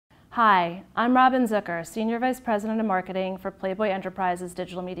Hi, I'm Robin Zucker, Senior Vice President of Marketing for Playboy Enterprises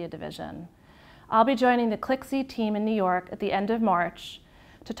Digital Media Division. I'll be joining the ClickC team in New York at the end of March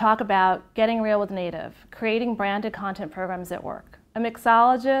to talk about getting real with native, creating branded content programs at work. A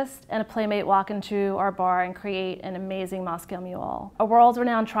mixologist and a playmate walk into our bar and create an amazing Moscow Mule. A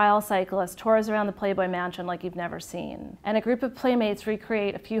world-renowned trial cyclist tours around the Playboy mansion like you've never seen. And a group of playmates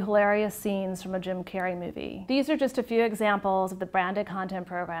recreate a few hilarious scenes from a Jim Carrey movie. These are just a few examples of the branded content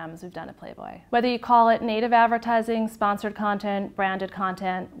programs we've done at Playboy. Whether you call it native advertising, sponsored content, branded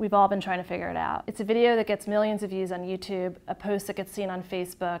content, we've all been trying to figure it out. It's a video that gets millions of views on YouTube, a post that gets seen on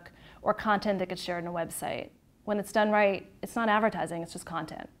Facebook, or content that gets shared on a website. When it's done right, it's not advertising, it's just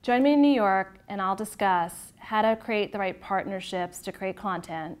content. Join me in New York and I'll discuss how to create the right partnerships to create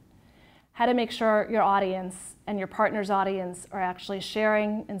content, how to make sure your audience and your partner's audience are actually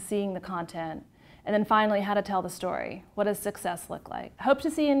sharing and seeing the content, and then finally how to tell the story. What does success look like? I hope to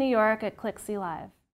see you in New York at ClickC Live.